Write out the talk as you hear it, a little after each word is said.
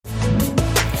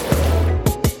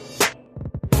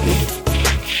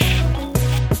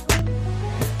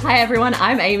Hi everyone,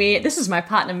 I'm Amy. This is my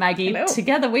partner Maggie. Hello.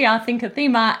 Together we are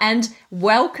Thinkathema, and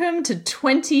welcome to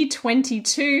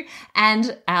 2022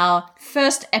 and our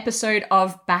first episode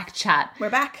of Back Chat. We're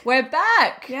back. We're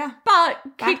back. Yeah.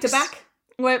 But Back to back.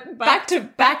 We're back to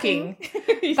backing.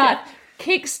 Yeah. But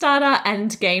Kickstarter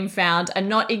and GameFound are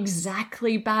not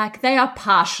exactly back. They are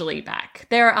partially back.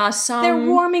 There are some... They're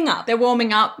warming up. They're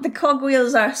warming up. The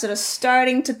cogwheels are sort of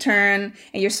starting to turn,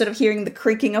 and you're sort of hearing the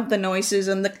creaking of the noises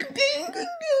and the...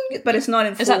 But it's not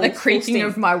in full Is that the creaking steam.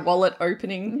 of my wallet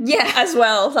opening? Yeah, as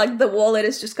well. Like, the wallet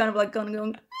is just kind of like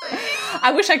going...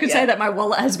 I wish I could say that my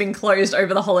wallet has been closed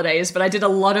over the holidays, but I did a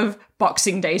lot of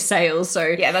Boxing Day sales, so...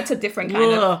 Yeah, that's a different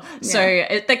kind of... Yeah. So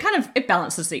it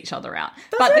balances each other out.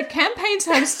 But the campaigns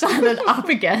have started up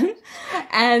again,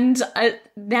 and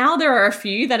now there are a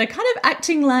few that are kind of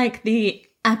acting like the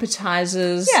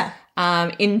appetizers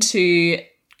into...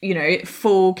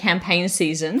 full campaign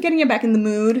season. Getting you back in the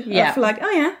mood. Yeah. Of like,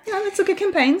 let's look at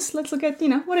campaigns. Let's look at,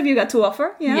 what have you got to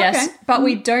offer? Yeah, Yes, okay. but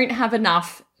we don't have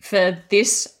enough for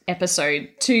this episode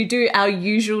to do our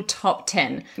usual top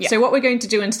 10. Yeah. So what we're going to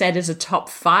do instead is a top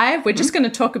 5. We're just going to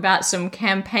talk about some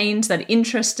campaigns that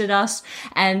interested us,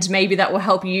 and maybe that will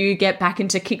help you get back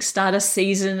into Kickstarter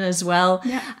season as well.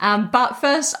 Yeah. But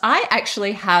first, I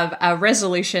actually have a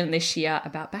resolution this year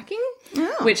about backing.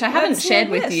 Which I haven't shared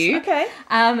with you. Okay.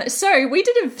 So we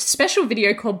did a special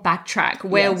video called Backtrack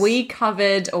where Yes. we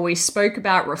covered, or we spoke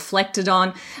about, reflected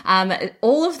on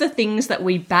all of the things that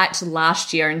we backed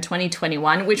last year in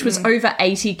 2021, which was over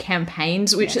 80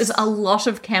 campaigns, which is a lot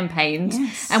of campaigns.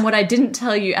 Yes. And what I didn't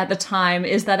tell you at the time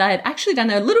is that I had actually done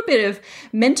a little bit of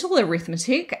mental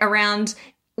arithmetic around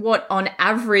what on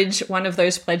average one of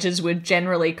those pledges would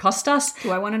generally cost us. Do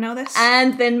I want to know this?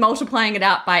 And then multiplying it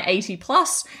out by 80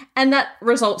 plus, and that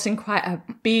results in quite a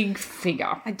big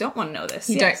figure. I don't want to know this.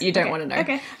 You don't want to know.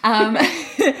 Okay.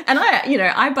 And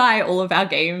I buy all of our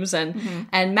games, and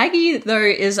Maggie though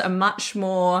is a much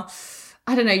more,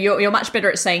 I don't know, you're much better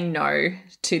at saying no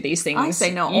to these things. I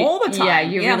say no all the time. Yeah,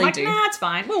 you I'm really like, do. Nah, it's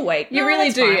fine. We'll wait. You No, really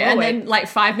that's do. fine. We'll And wait. then like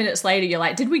 5 minutes later, you're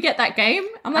like, did we get that game?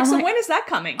 I'm like, so when is that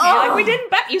coming? You're like, we didn't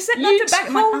back. You said not You to back.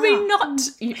 I'm told like, me "Oh." not.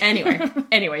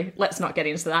 Anyway, let's not get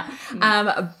into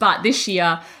that. But this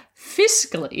year,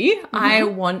 fiscally, I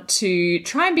want to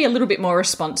try and be a little bit more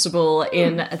responsible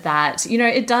in that,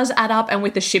 it does add up. And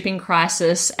with the shipping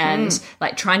crisis and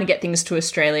like trying to get things to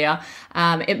Australia,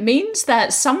 it means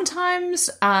that sometimes,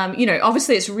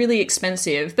 obviously it's really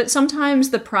expensive, but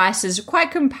sometimes the price is quite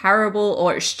comparable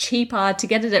or it's cheaper to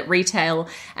get it at retail.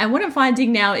 And what I'm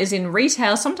finding now is in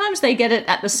retail, sometimes they get it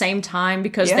at the same time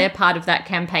because they're part of that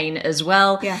campaign as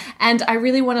well. Yeah. And I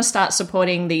really want to start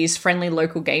supporting these friendly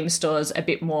local game stores a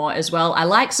bit more as well. I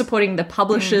like supporting the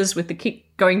publishers with the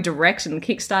going direct and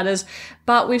Kickstarters,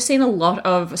 but we've seen a lot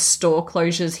of store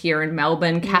closures here in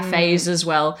Melbourne, cafes as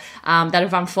well, that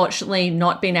have unfortunately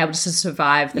not been able to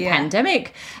survive the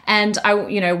pandemic. And I,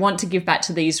 want to give back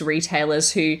to these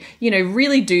retailers who,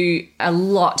 really do a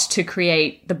lot to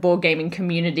create the board gaming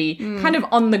community kind of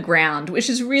on the ground, which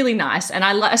is really nice. And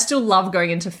I still love going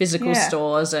into physical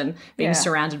stores and being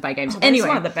surrounded by games. Anyway, it's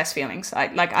one of the best feelings.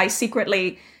 I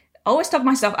secretly always talk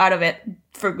myself out of it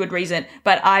for good reason,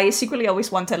 but I secretly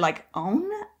always want to own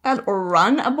or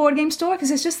run a board game store, because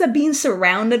it's just that being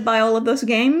surrounded by all of those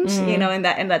games, and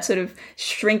that sort of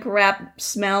shrink wrap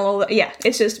smell.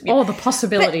 It's just all the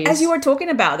possibilities. But as you were talking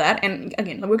about that, and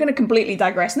again, we're going to completely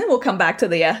digress, and then we'll come back to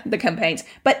the campaigns.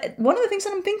 But one of the things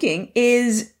that I'm thinking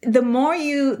is the more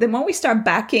we start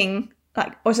backing,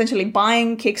 or essentially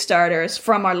buying Kickstarters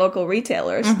from our local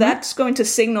retailers, that's going to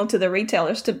signal to the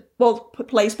retailers to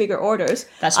place bigger orders.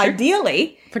 That's true.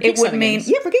 Ideally, it would mean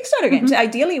for Kickstarter games.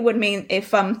 Ideally, it would mean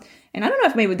if and I don't know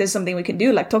if maybe there's something we can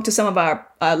do, talk to some of our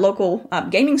local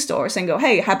gaming stores and go,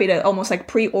 hey, happy to almost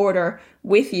pre-order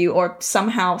with you, or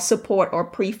somehow support or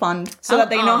pre-fund so that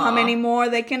they know how many more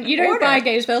they can You don't order. buy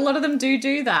games, but a lot of them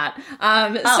do that.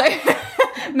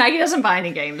 So Maggie doesn't buy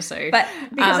any games, so... But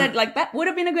because that would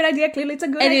have been a good idea. Clearly, it's a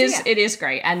good idea. It is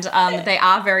great. And they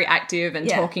are very active and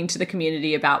talking to the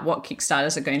community about what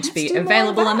Kickstarters are going to be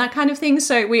available and that kind of thing.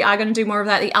 So we are going to do more of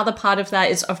that. The other part of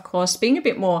that is, of course, being a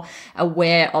bit more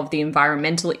aware of the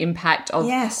environmental impact of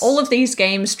all of these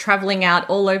games traveling out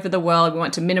all over the world. We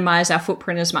want to minimize our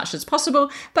footprint as much as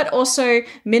possible, but also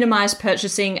minimize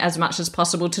purchasing as much as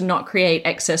possible to not create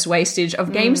excess wastage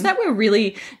of games that we're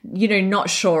really, not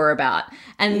sure about.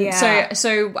 And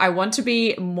so I want to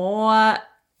be more...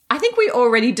 I think we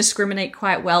already discriminate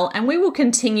quite well, and we will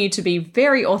continue to be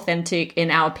very authentic in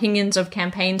our opinions of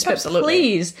campaigns. But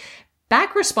please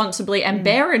back responsibly and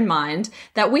bear in mind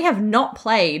that we have not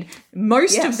played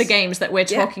most of the games that we're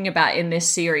talking about in this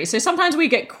series. So sometimes we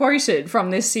get quoted from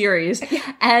this series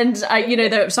and,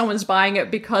 that someone's buying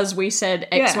it because we said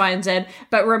X, Y, and Z.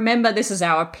 But remember, this is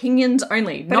our opinions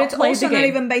only, but it's also not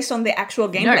even based on the actual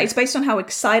gameplay. No. It's based on how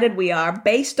excited we are,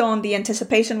 based on the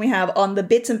anticipation we have, on the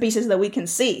bits and pieces that we can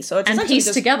see. So it's and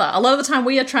piece together. A lot of the time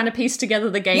we are trying to piece together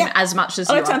the game as much as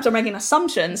you are. A lot of times we're making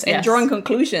assumptions and drawing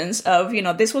conclusions of,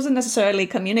 this wasn't necessarily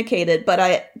communicated, but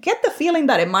I get the feeling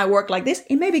that it might work like this.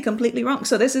 It may be completely wrong.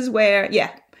 So this is where,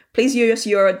 please use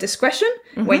your discretion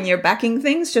when you're backing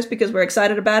things. Just because we're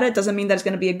excited about it doesn't mean that it's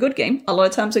going to be a good game. A lot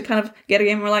of times we kind of get a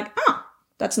game and we're like,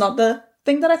 that's not the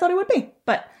thing that I thought it would be.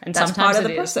 But that's part of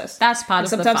the process. That's part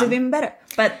of the fun. Sometimes it's even better.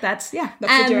 But that's the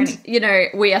journey.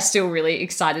 We are still really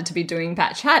excited to be doing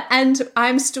Bat Chat. And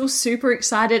I'm still super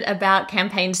excited about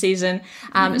campaign season.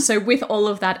 So with all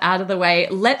of that out of the way,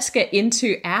 let's get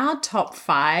into our top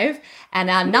 5. And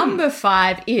our number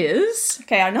 5 is...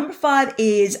 Okay, our number 5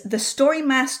 is The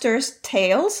Storymaster's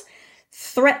Tales,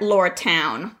 Threatlore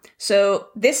Town. So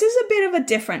this is a bit of a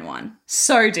different one.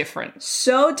 So different.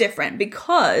 So different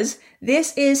because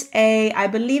this is I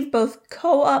believe, both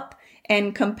co-op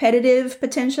and competitive,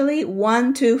 potentially,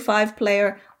 1 to 5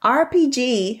 player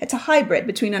RPG. It's a hybrid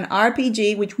between an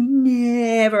RPG, which we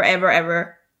never, ever,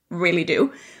 ever really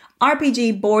do,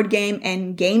 RPG, board game,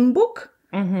 and game book.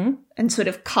 And sort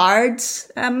of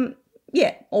cards,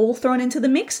 all thrown into the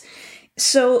mix.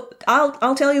 So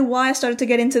I'll tell you why I started to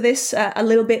get into this a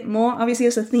little bit more. Obviously,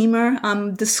 as a themer,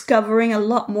 I'm discovering a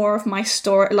lot more of my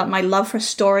story, like my love for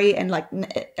story and like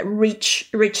rich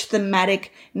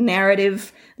thematic,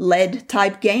 narrative-led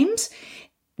type games.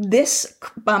 This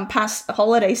past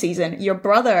holiday season, your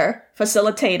brother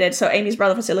facilitated, so Amy's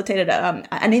brother facilitated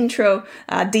an intro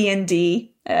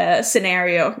D&D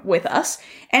scenario with us,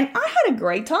 and I had a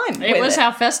great time. It was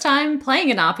our first time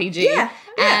playing an RPG,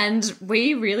 and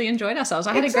we really enjoyed ourselves.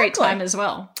 I had a great time as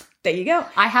well. There you go.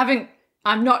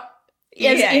 I'm not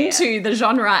as into the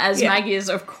genre as Maggie is,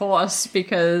 of course,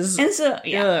 because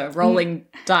rolling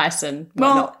dice and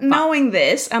whatnot. Well, knowing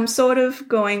this, I'm sort of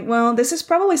going, well, this is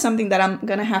probably something that I'm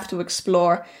going to have to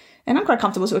explore. And I'm quite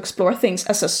comfortable to explore things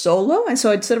as a solo. And so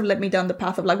it sort of led me down the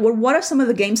path of like, well, what are some of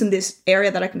the games in this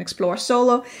area that I can explore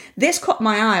solo? This caught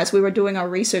my eye as we were doing our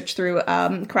research through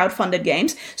crowdfunded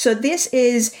games. So this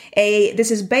is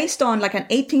based on like an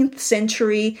 18th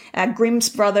century Grimm's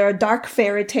Brother dark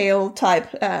fairy tale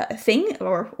type thing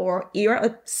or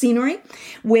era scenery,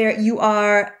 where you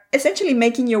are essentially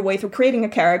making your way through, creating a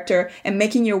character and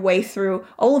making your way through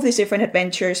all of these different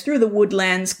adventures through the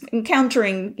woodlands,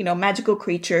 encountering, magical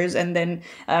creatures, and then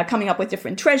coming up with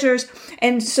different treasures.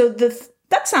 And so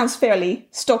that sounds fairly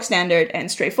stock standard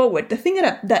and straightforward. The thing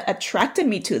that attracted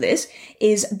me to this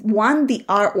is, one, the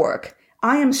artwork.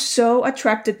 I am so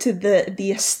attracted to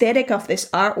the aesthetic of this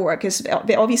artwork. It's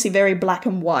obviously very black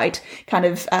and white, kind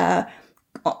of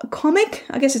comic.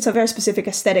 I guess it's a very specific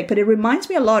aesthetic, but it reminds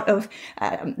me a lot of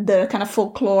the kind of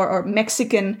folklore or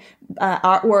Mexican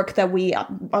artwork that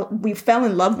we fell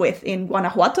in love with in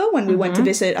Guanajuato when we went to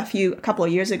visit a couple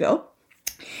of years ago.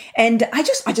 And I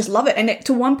just love it. And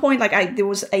to one point, there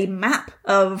was a map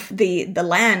of the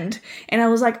land, and I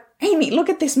was like, Amy, look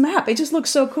at this map. It just looks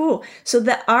so cool. So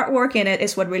the artwork in it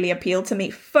is what really appealed to me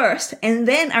first. And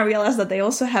then I realized that they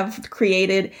also have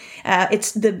created,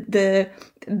 it's the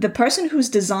person who's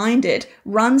designed it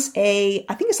runs I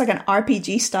think it's like an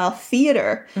RPG style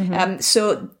theater.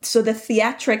 So the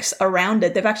theatrics around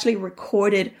it, they've actually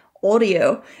recorded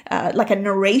audio, like a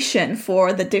narration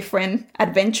for the different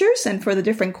adventures and for the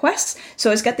different quests. So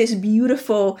it's got this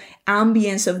beautiful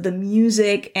ambience of the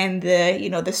music and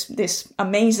the, this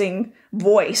amazing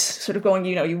voice sort of going,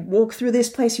 you walk through this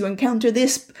place, you encounter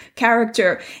this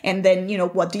character, and then,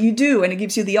 what do you do? And it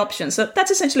gives you the options. So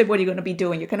that's essentially what you're going to be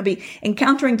doing. You're going to be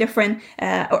encountering different,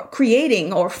 or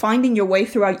creating or finding your way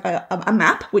through a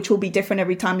map, which will be different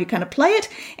every time you kind of play it,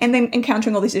 and then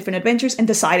encountering all these different adventures and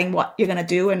deciding what you're going to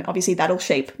do. And obviously that'll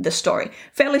shape the story.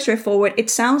 Fairly straightforward. It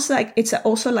sounds like it's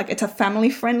also like it's a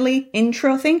family-friendly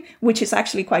intro thing, which is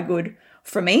actually quite good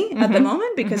for me at the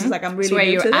moment, because it's like I'm really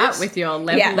new to this. Where you're at with your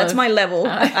level. Yeah, that's my level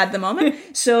at the moment.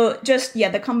 So just,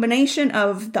 the combination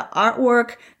of the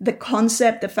artwork, the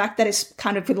concept, the fact that it's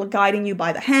kind of guiding you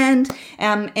by the hand,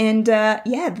 and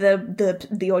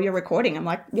the audio recording. I'm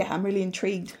like, I'm really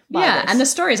intrigued by this. And the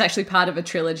story is actually part of a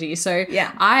trilogy. So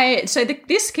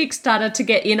this Kickstarter, to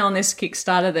get in on this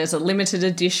Kickstarter, there's a limited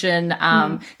edition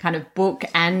kind of book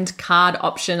and card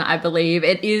option, I believe.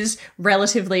 It is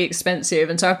relatively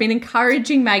expensive. And so I've been encouraging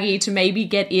Maggie to maybe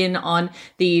get in on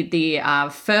the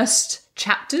first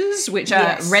chapters, which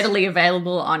are readily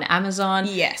available on Amazon.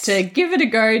 Yes. To give it a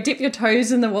go, dip your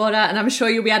toes in the water, and I'm sure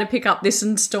you'll be able to pick up this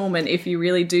installment if you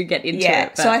really do get into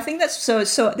it. So I think that's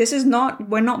so this is not,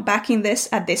 we're not backing this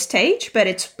at this stage, but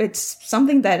it's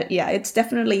something that, it's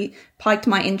definitely piqued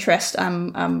my interest.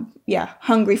 I'm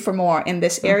hungry for more in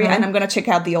this area, and I'm going to check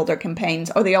out the older campaigns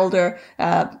or the older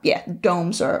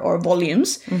domes or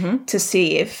volumes to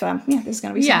see if this is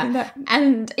going to be something that.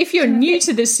 And if you're new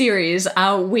to this series,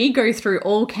 we go through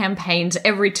all campaigns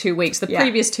every 2 weeks, the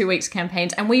previous 2 weeks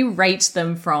campaigns, and we rate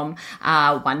them from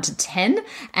 1 to 10,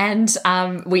 and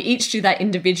we each do that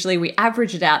individually. We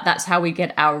average it out. That's how we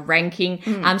get our ranking.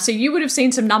 So you would have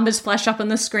seen some numbers flash up on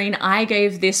the screen. I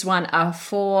gave this one a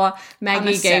 4.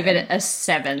 Maggie gave it a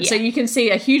 7. Yeah. So you can see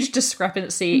a huge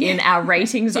discrepancy in our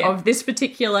ratings of this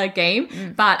particular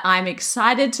game, but I'm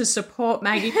excited to support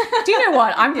Maggie. Do you know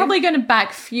what? I'm probably going to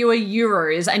back fewer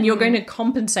euros, and you're going to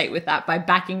compensate with that by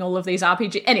backing all of these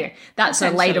RPG. Anyway, that's a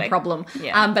later problem.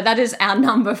 Yeah. But that is our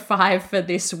number 5 for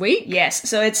this week. Yes.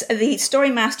 So it's the Story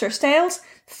Master's Tales,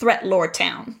 Threatlord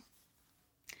Town.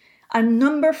 Our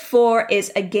number 4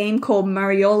 is a game called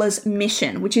Mariola's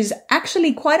Mission, which is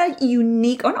actually quite a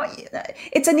unique,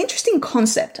 it's an interesting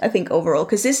concept, I think, overall,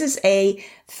 because this is a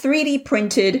 3D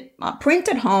printed, print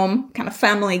at home kind of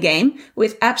family game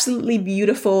with absolutely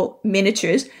beautiful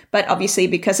miniatures. But obviously,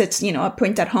 because it's, a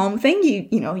print at home thing,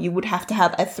 you would have to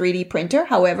have a 3D printer.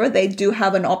 However, they do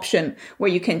have an option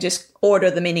where you can just order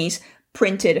the minis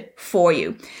printed for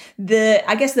you.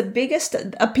 I guess the biggest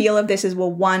appeal of this is,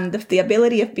 one, the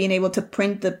ability of being able to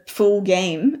print the full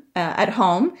game at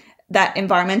home. That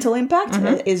environmental impact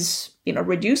is,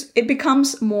 reduced. It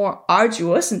becomes more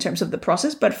arduous in terms of the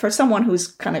process, but for someone who's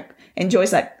kind of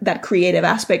enjoys that creative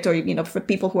aspect, or, for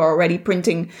people who are already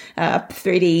printing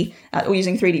 3D or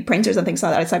using 3D printers and things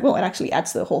like that, it's like, it actually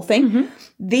adds to the whole thing.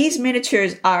 These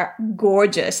miniatures are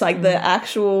gorgeous. Like the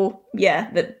actual,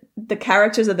 the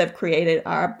characters that they've created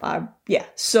are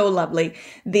so lovely.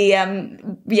 The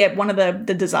one of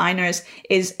the designers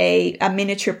is a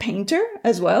miniature painter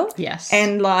as well. Yes.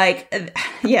 And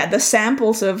the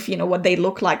samples of, what they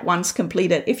look like once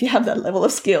completed, if you have that level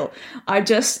of skill, are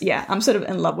just, I'm sort of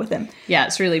in love with them. Yeah,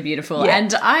 it's really beautiful. Yeah.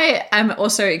 And I am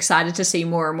also excited to see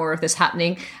more and more of this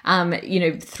happening.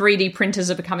 3D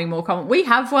printers are becoming more common. We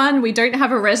have one. We don't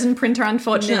have a resin printer,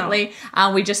 unfortunately.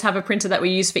 No. We just have a printer that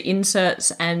we use for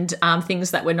inserts and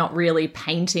things that we're not really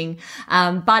painting.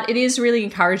 But it is really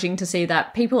encouraging to see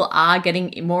that people are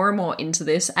getting more and more into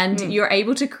this, and you're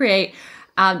able to create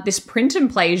this print and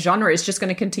play genre is just going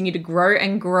to continue to grow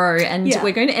and grow, and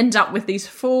we're going to end up with these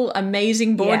full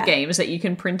amazing board games that you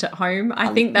can print at home.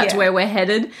 I think that's where we're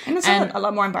headed, and it's a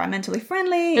lot more environmentally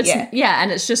friendly.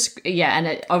 And it's just and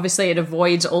it obviously it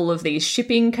avoids all of these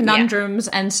shipping conundrums,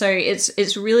 and so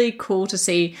it's really cool to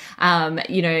see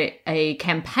a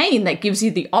campaign that gives you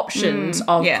the options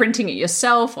of printing it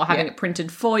yourself or having it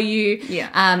printed for you,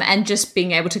 and just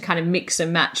being able to kind of mix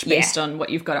and match based on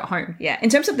what you've got at home. In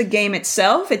terms of the game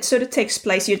itself, it sort of takes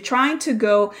place, you're trying to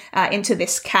go into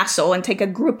this castle and take a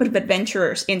group of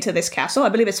adventurers into this castle. I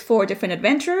believe it's 4 different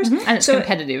adventurers. And it's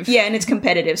competitive. Yeah, and it's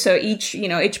competitive. So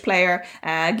each player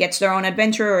gets their own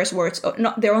adventurers, where it's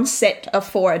not their own set of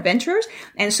 4 adventurers.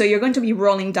 And so you're going to be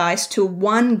rolling dice to,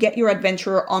 1, get your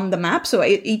adventurer on the map. So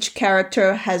each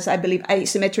character has, I believe,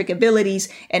 asymmetric abilities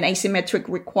and asymmetric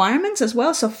requirements as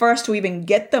well. So first to even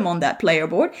get them on that player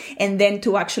board, and then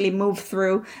to actually move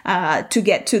through to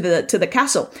get to the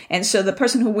castle. And so the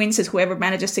person who wins is whoever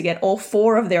manages to get all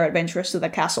 4 of their adventurers to the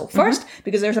castle first,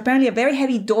 because there's apparently a very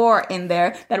heavy door in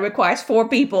there that requires 4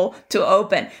 people to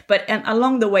open. But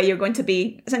along the way, you're going to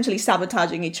be essentially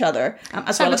sabotaging each other,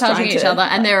 as well as trying each other.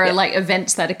 And there are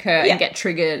events that occur and get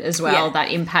triggered as well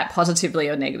that impact positively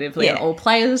or negatively on all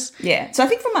players. Yeah. So I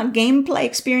think from a gameplay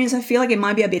experience, I feel like it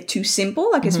might be a bit too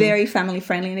simple. Like it's very family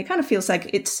friendly, and it kind of feels like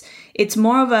it's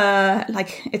more of a,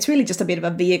 it's really just a bit of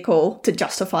a vehicle to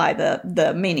justify the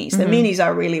minis. The minis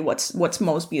are really what's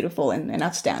most beautiful and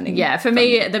outstanding. Yeah, for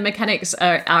me, the mechanics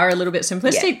are a little bit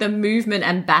simplistic. The movement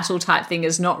and battle type thing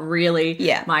is not really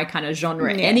my kind of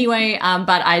genre anyway.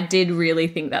 But I did really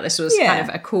think that this was kind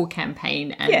of a cool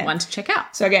campaign and one to check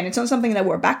out. So again, it's not something that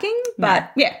we're backing,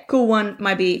 but cool one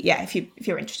might be, if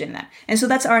you're interested in that. And so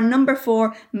that's our number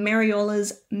 4,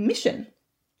 Mariola's Mission.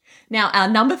 Now, our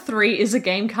number 3 is a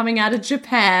game coming out of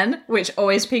Japan, which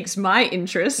always piques my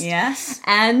interest. Yes.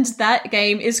 And that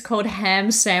game is called Ham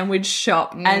Sandwich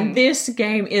Shop. And this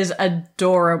game is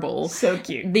adorable. So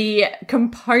cute. The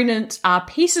components are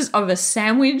pieces of a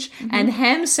sandwich, and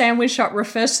Ham Sandwich Shop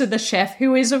refers to the chef,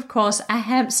 who is, of course, a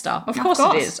hamster. Of course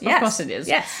it is. Yes. Of course it is.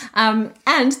 Yes.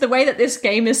 And the way that this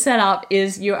game is set up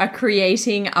is you are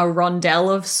creating a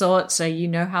rondelle of sorts. So you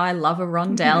know how I love a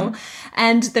rondelle.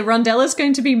 And the rondelle is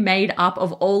going to be made up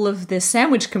of all of the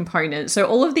sandwich components. So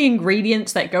all of the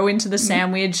ingredients that go into the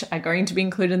sandwich are going to be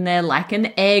included in there, like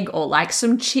an egg or like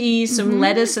some cheese, some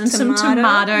lettuce, and some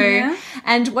tomato. Yeah.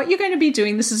 And what you're going to be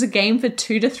doing, this is a game for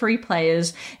 2 to 3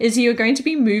 players, is you're going to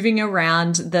be moving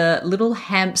around the little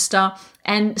hamster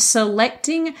and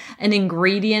selecting an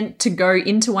ingredient to go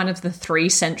into one of the 3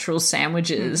 central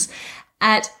sandwiches.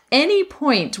 At any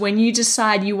point when you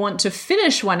decide you want to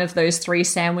finish one of those 3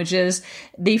 sandwiches,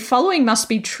 the following must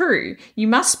be true. You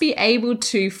must be able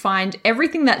to find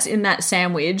everything that's in that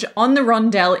sandwich on the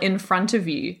rondelle in front of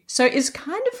you. So it's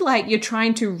kind of like you're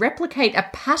trying to replicate a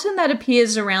pattern that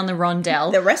appears around the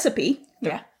rondelle. The recipe.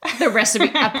 Yeah. The recipe,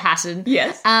 a pattern.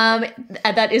 Yes.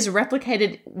 That is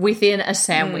replicated within a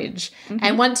sandwich.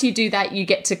 And once you do that, you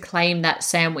get to claim that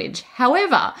sandwich.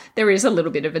 However, there is a little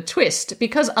bit of a twist,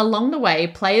 because along the way,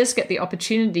 players get the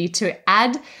opportunity to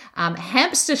add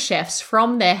hamster chefs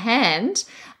from their hand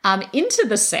into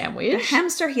the sandwich. The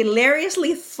hamster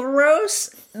hilariously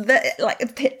throws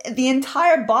the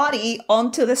entire body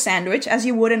onto the sandwich, as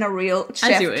you would in a real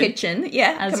chef kitchen.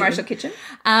 Yeah, commercial kitchen.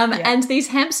 And these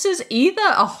hamsters either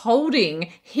are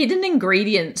holding hidden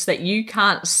ingredients that you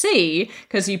can't see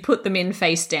because you put them in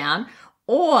face down,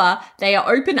 or they are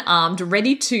open-armed,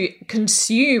 ready to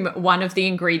consume one of the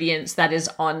ingredients that is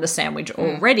on the sandwich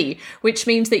already, which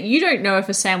means that you don't know if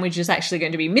a sandwich is actually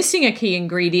going to be missing a key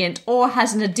ingredient or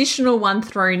has an additional one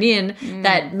thrown in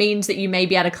that means that you may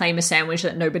be able to claim a sandwich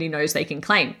that nobody knows they can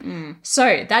claim.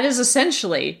 So that is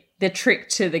essentially the trick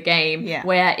to the game,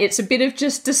 where it's a bit of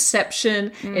just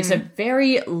deception. It's a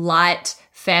very light,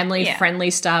 family-friendly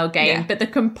style game, but the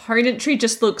componentry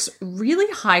just looks really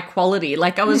high quality.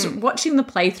 Like, I was watching the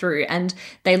playthrough and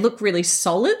they look really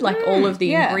solid, like all of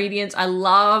the ingredients. I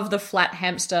love the flat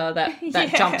hamster that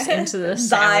jumps into the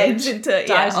sandwich.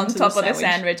 Dives on top of the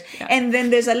sandwich. Yeah. And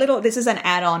then there's this is an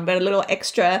add-on, but a little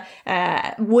extra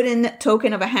wooden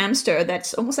token of a hamster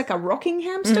that's almost like a rocking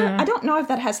hamster. I don't know if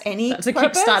that has any That's a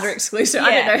purpose. Kickstarter exclusive.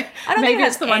 I don't know. Maybe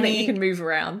it's the one that you can move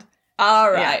around.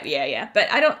 All right, yeah. But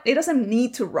it doesn't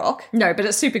need to rock. No, but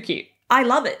it's super cute. I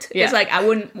love it. Yeah. It's like, I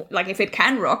wouldn't, like, if it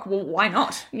can rock, well, why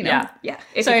not? You know? Yeah.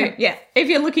 If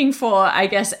you're looking for, I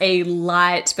guess, a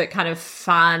light but kind of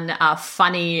fun,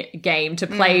 funny game to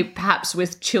play perhaps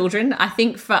with children, I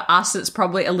think for us it's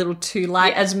probably a little too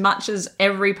light, as much as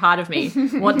every part of me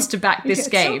wants to back this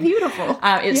game. It's so beautiful.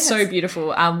 It's so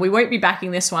beautiful. We won't be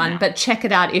backing this one, but check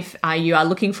it out if you are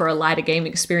looking for a lighter game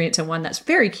experience and one that's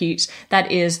very cute.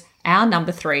 That is our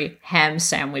number 3, Ham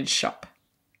Sandwich Shop.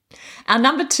 Our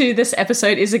number 2 this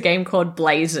episode is a game called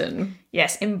Blazon.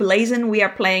 Yes, in Blazon we are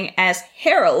playing as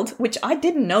Herald, which I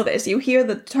didn't know this. You hear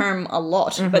the term a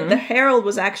lot, but the Herald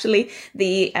was actually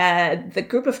the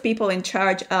group of people in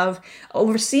charge of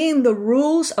overseeing the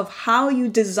rules of how you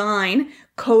design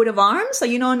coat of arms. So,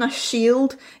 in a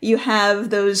shield, you have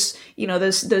those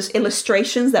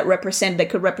illustrations that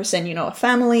could represent, a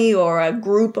family or a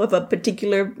group of a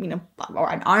particular,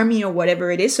 or an army or whatever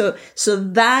it is. So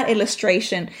that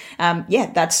illustration,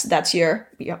 that's your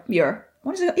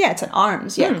what is it? Yeah, it's an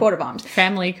arms. Yeah, coat of arms.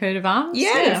 Family coat of arms.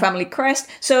 Yeah, family crest.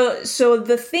 So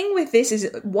the thing with this is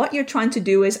what you're trying to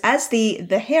do is, as the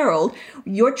herald,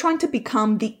 you're trying to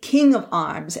become the king of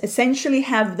arms. Essentially,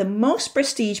 have the most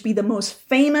prestige, be the most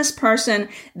famous person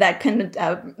that can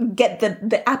get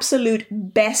the absolute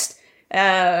best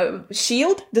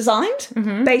shield designed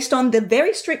based on the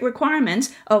very strict requirements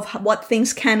of what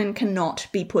things can and cannot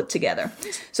be put together.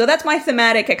 So that's my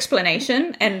thematic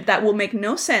explanation, and that will make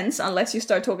no sense unless you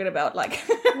start talking about how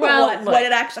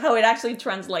it actually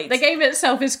translates. The game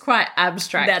itself is quite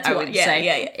abstract. I would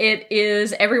say. It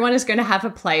is. Everyone is going to have a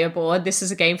player board. This is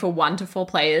a game for 1 to 4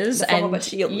 players, the form of a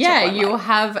shield. You'll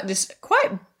have this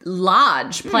quite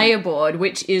large player board,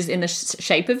 which is in the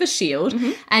shape of a shield,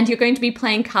 and you're going to be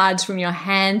playing cards from your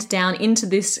hand down into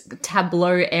this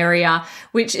tableau area,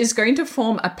 which is going to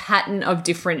form a pattern of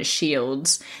different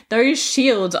shields. Those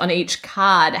shields on each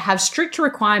card have strict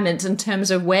requirements in terms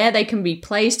of where they can be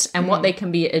placed and what they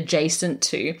can be adjacent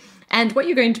to. And what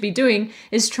you're going to be doing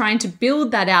is trying to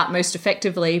build that out most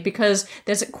effectively, because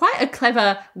there's quite a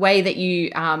clever way that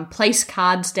you place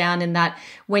cards down, in that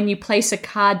when you place a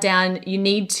card down, you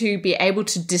need to be able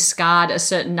to discard a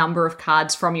certain number of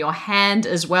cards from your hand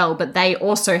as well, but they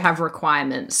also have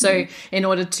requirements. So in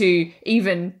order to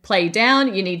even play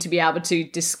down, you need to be able to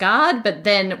discard, but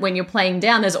then when you're playing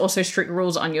down, there's also strict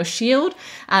rules on your shield.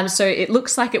 So it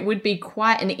looks like it would be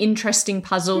quite an interesting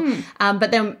puzzle.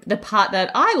 But then the part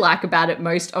that I like about it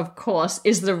most, of course,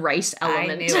 is the race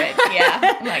element. I knew it,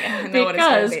 yeah. Like, I know what it's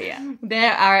going to be, yeah.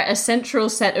 There are a central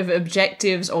set of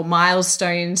objectives or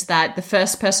milestones that the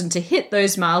first person to hit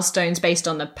those milestones based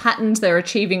on the patterns they're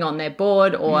achieving on their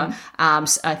board, or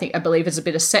I believe there's a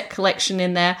bit of set collection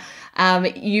in there.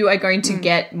 You are going to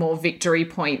get more victory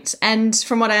points. And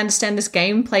from what I understand, this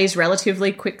game plays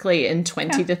relatively quickly in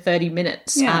 20 to 30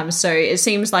 minutes. So it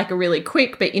seems like a really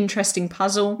quick but interesting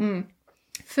puzzle.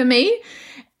 For me,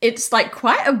 it's like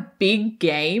quite a big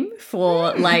game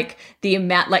for like the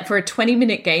amount, like for a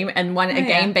 20-minute game and a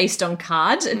game based on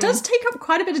cards. It does take up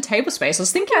quite a bit of table space. I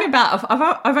was thinking about,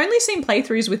 I've only seen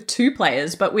playthroughs with 2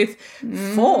 players, but with 4,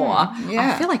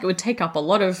 I feel like it would take up a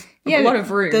lot of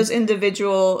room. Those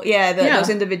individual, those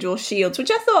individual shields,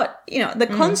 which I thought, the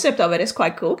concept of it is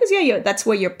quite cool, because that's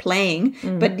where you're playing.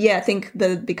 But I think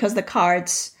because the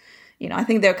cards, I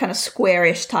think they're kind of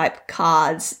squarish type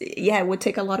cards. It would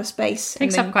take a lot of space.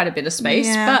 Takes up quite a bit of space.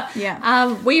 But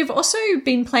we've also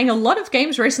been playing a lot of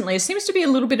games recently. It seems to be a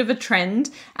little bit of a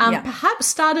trend. Perhaps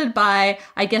started by,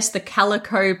 I guess, the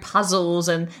Calico puzzles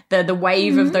and the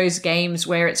wave of those games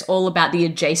where it's all about the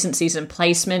adjacencies and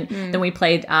placement. Then we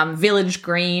played Village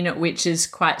Green, which is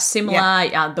quite similar.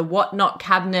 The Whatnot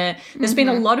cabinet. There's been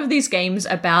a lot of these games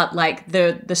about like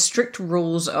the strict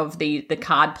rules of the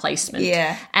card placement.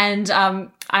 And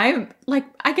I'm like,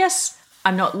 I guess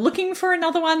I'm not looking for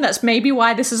another one. That's maybe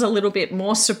why this is a little bit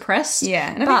more suppressed.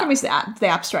 And I think it was the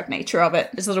abstract nature of it.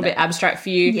 It's a little bit abstract for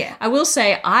you. I will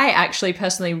say I actually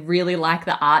personally really like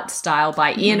the art style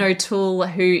by Ian O'Toole,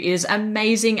 who is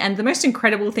amazing. And the most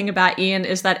incredible thing about Ian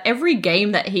is that every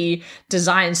game that he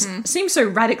designs seems so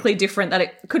radically different that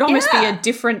it could almost be a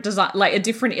different design, like a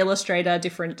different illustrator,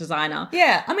 different designer.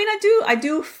 I mean, I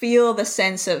do feel the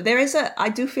sense of, I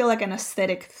do feel like an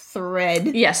aesthetic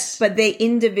thread. Yes. But they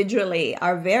individually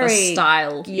are very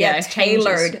styled,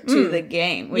 tailored to the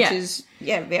game, which is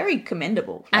very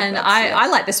commendable. And I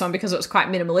like this one because it was quite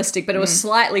minimalistic, but it was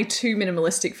slightly too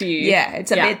minimalistic for you.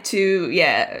 It's a bit too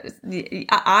I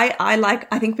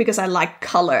think because I like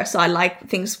color, so I like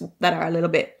things that are a little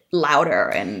bit louder,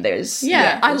 and there's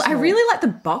I really like the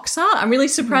box art. I'm really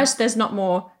surprised there's not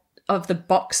more of the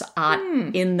box art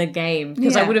in the game,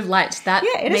 because I would have liked that.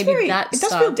 It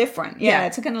does feel different.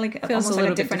 It's kind of like almost like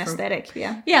a different aesthetic.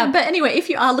 But anyway, if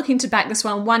you are looking to back this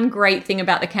one great thing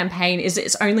about the campaign is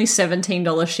it's only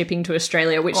 $17 shipping to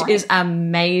Australia, which is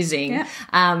amazing.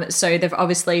 So they've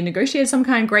obviously negotiated some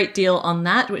kind of great deal on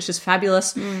that, which is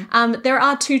fabulous. There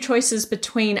are 2 choices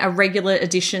between a regular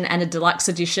edition and a deluxe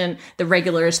edition. The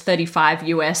regular is $35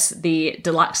 US, the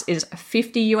deluxe is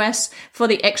 $50 US. For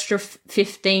the extra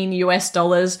 $15 US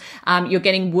dollars, you're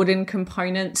getting wooden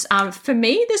components. For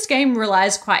me, this game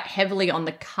relies quite heavily on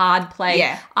the card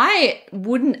play. I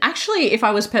wouldn't actually, if I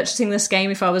was purchasing this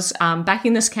game, if I was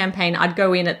backing this campaign, I'd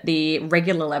go in at the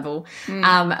regular level.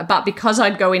 But because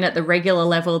I'd go in at the regular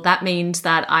level, that means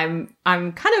that I'm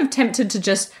kind of tempted to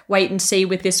just wait and see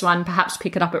with this one, perhaps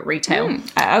pick it up at retail.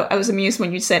 I was amused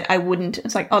when you said I wouldn't.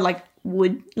 It's like,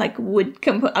 wood.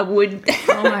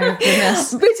 Oh my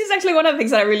goodness. Which is actually one of the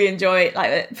things that I really enjoy,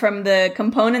 like from the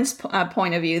components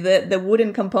point of view, the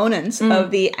wooden components of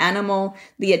the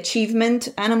achievement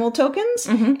animal tokens,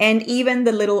 and even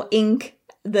the little ink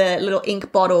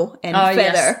bottle and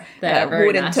feather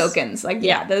wooden nice. Tokens. Like,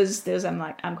 those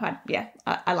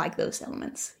I like those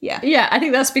elements. I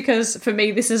think that's because for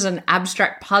me this is an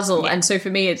abstract puzzle, and so for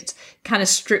me it's kind of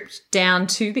stripped down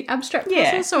to the abstract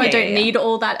puzzle, so I don't need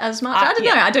all that as much.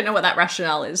 I don't know what that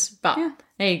rationale is, but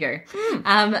there you go.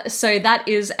 So that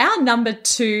is our number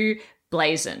 2,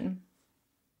 Blazon.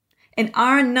 And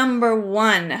our number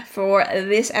 1 for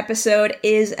this episode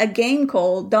is a game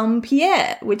called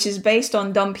Dompierre, which is based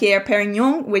on Dompierre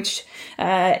Perignon, which,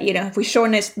 if we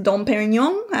shorten it, Dom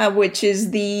Perignon, which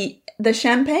is the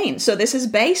champagne. So this is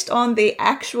based on the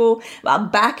actual,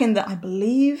 back in the, I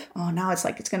believe, now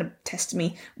it's going to test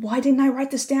me. Why didn't I write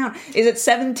this down? Is it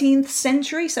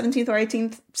 17th or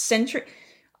 18th century?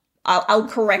 I'll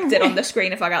correct it on the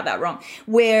screen if I got that wrong,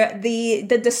 where the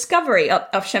discovery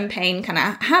of champagne kind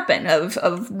of happened,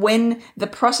 of when the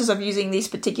process of using these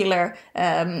particular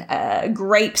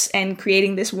grapes and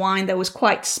creating this wine that was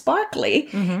quite sparkly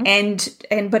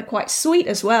but quite sweet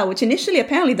as well, which initially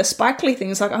apparently the sparkly thing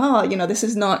is like, oh, this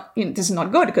is not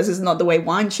good because this is not the way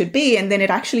wine should be. And then it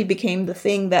actually became the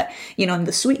thing that, and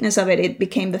the sweetness of it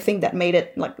became the thing that made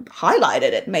it, like,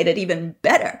 highlighted it, made it even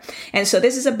better. And so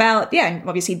this is about,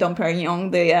 obviously Dom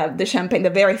Perignon, the champagne, the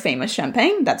very famous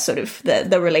champagne. That's sort of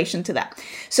the relation to that.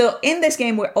 So in this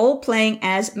game, we're all playing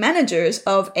as managers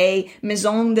of a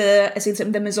Maison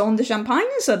de Champagne.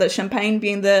 So the Champagne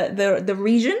being the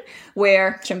region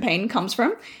where champagne comes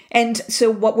from. And so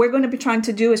what we're going to be trying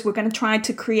to do is we're going to try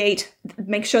to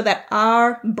make sure that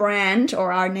our brand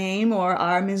or our name or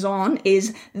our maison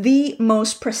is the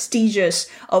most prestigious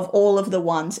of all of the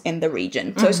ones in the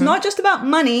region. So it's not just about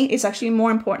money, it's actually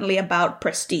more importantly about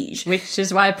prestige. Which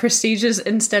is why prestige is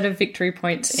instead of victory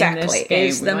points in this game.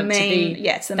 Is the main,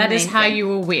 that is how you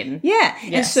will win. Yeah.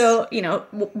 Yes. And so,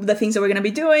 the things that we're going to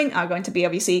be doing are going to be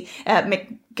obviously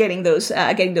getting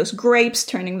those grapes,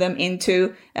 turning them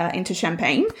into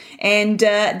champagne, and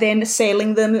then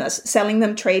selling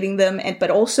them, trading them, but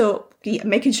also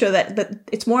making sure that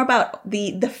it's more about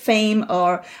the fame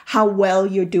or how well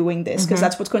you're doing this, because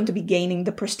that's what's going to be gaining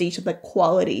the prestige of the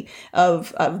quality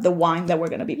of the wine that we're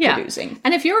going to be producing.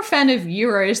 And if you're a fan of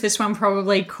Euros, this one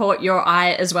probably caught your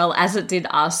eye as well as it did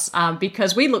us,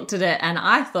 because we looked at it and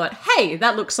I thought, hey,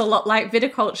 that looks a lot like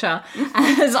viticulture,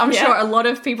 as I'm sure a lot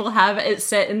of people have. It's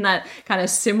set in that kind of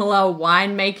similar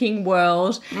winemaking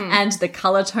world, and the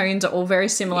color tones are all very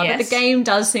similar, but the game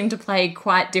does seem to play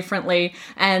quite differently.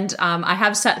 And I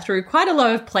have sat through quite a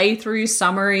lot of playthrough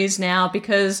summaries now,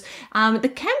 because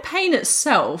the campaign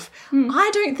itself,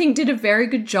 I don't think did a very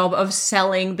good job of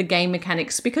selling the game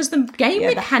mechanics, because the game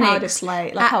mechanics,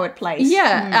 how it plays.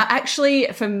 Actually,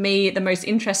 for me, the most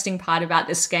interesting part about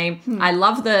this game, I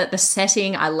love the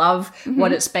setting, I love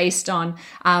what it's based on,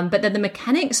 but then the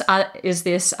mechanics is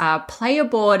this player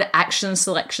board action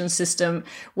selection system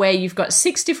where you've got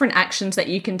 6 different actions that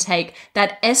you can take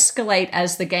that escalate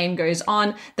as the game goes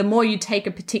on. The more you take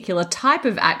a particular type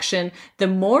of action, the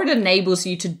more it enables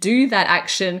you to do that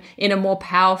action in a more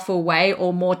powerful way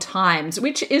or more times,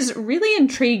 which is really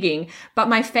intriguing. But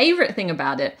my favorite thing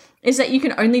about it is that you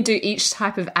can only do each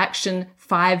type of action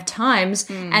 5 times.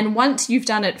 And once you've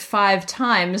done it 5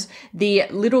 times, the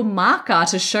little marker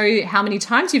to show you how many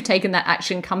times you've taken that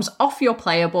action comes off your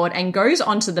player board and goes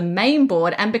onto the main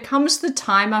board and becomes the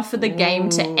timer for the game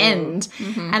to end.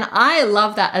 And I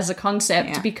love that as a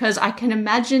concept, because I can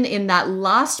imagine in that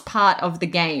last part of the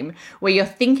game where you're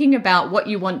thinking about what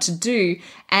you want to do,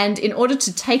 and in order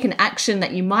to take an action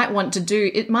that you might want to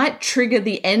do, it might trigger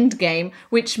the end game,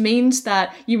 which means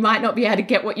that you might not be able to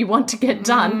get what you want to get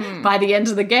done by the end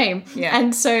of the game.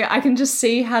 And so I can just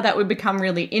see how that would become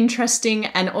really interesting,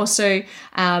 and also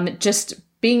just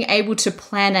being able to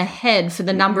plan ahead for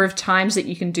the number of times that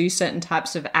you can do certain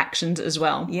types of actions as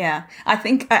well. Yeah, I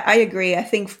think I agree. I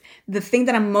think the thing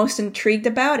that I'm most intrigued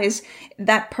about is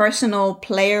that personal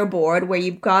player board where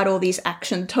you've got all these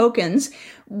action tokens,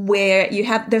 where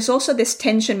there's also this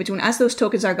tension between, as those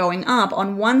tokens are going up,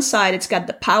 on one side it's got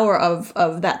the power of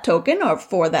that token or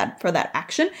for that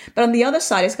action, but on the other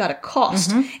side it's got a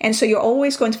cost. And so you're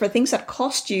always going to, for things that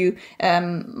cost you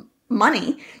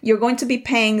money, you're going to be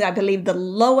paying, I believe, the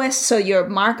lowest, so your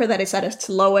marker that is at its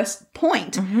lowest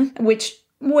point, which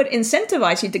would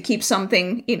incentivize you to keep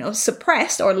something,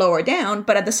 suppressed or lower down,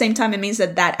 but at the same time, it means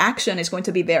that action is going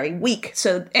to be very weak.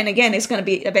 So, and again, it's going to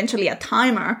be eventually a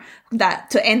timer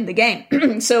to end the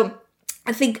game. So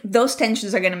I think those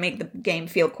tensions are going to make the game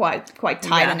feel quite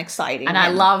tight and exciting. And I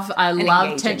love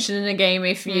tension in a game.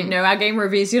 If you know our game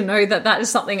reviews, you'll know that is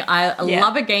something I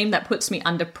love. A game that puts me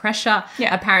under pressure.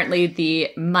 Apparently the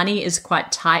money is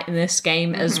quite tight in this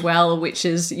game as well, which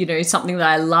is, something that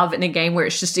I love in a game where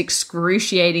it's just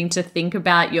excruciating to think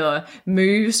about your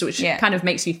moves, which kind of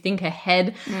makes you think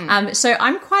ahead. So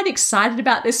I'm quite excited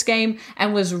about this game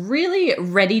and was really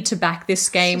ready to back this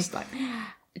game.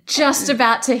 Just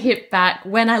about to hit back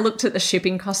when I looked at the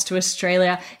shipping cost to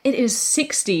Australia. It is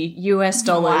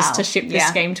 $60 to ship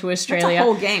this game to Australia. That's a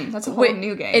whole game. That's a whole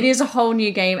new game. It is a whole new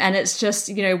game, and it's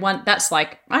just, one that's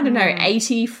like, I don't know,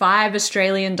 85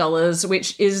 Australian dollars,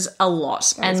 which is a lot.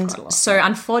 So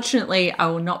unfortunately, I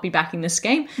will not be backing this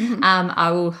game.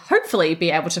 I will hopefully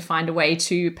be able to find a way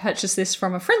to purchase this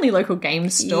from a friendly local game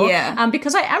store,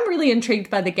 because I am really intrigued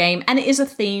by the game, and it is a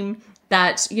theme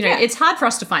that, you know, it's hard for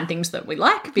us to find things that we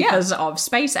like because of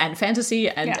space and fantasy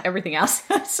and everything else.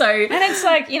 So, and it's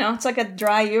like, you know, it's like a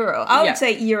dry Euro. I would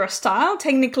say Euro style.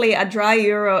 Technically, a dry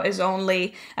Euro is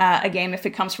only a game if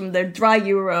it comes from the dry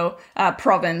Euro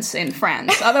province in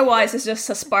France. Otherwise, it's just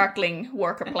a sparkling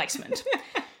worker placement.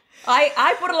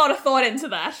 I put a lot of thought into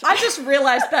that. I just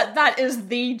realized that is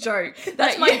the joke.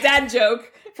 That's my dad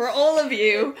joke for all of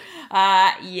you.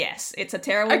 Yes, it's a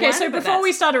terrible one. Okay, so before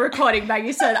we started recording,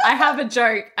 Maggie said, I have a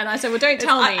joke. And I said, well, don't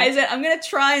tell me. I said, I'm going to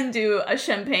try and do a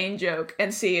champagne joke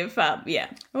and see if,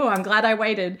 Oh, I'm glad I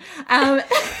waited.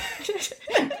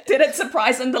 Did it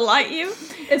surprise and delight you?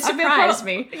 It surprised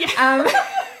me. Yeah.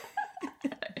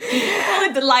 Well,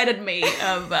 it delighted me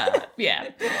of,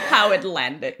 how it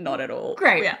landed. Not at all.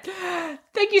 Great. Yeah.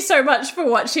 Thank you so much for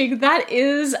watching. That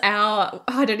is our,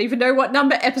 I don't even know what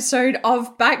number episode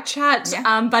of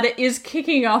Backchat, but it is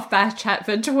kicking off Backchat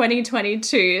for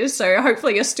 2022. So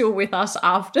hopefully you're still with us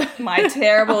after my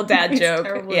terrible dad joke.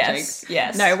 Terrible jokes.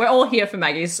 Yes. No, we're all here for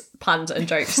Maggie's puns and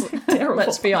jokes.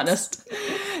 Let's be honest.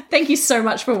 Thank you so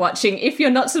much for watching. If you're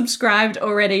not subscribed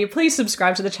already, please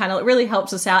subscribe to the channel. It really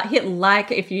helps us out. Hit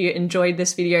like if you enjoyed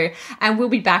this video, and we'll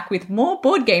be back with more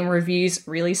board game reviews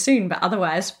really soon. But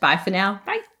otherwise, bye for now. Bye.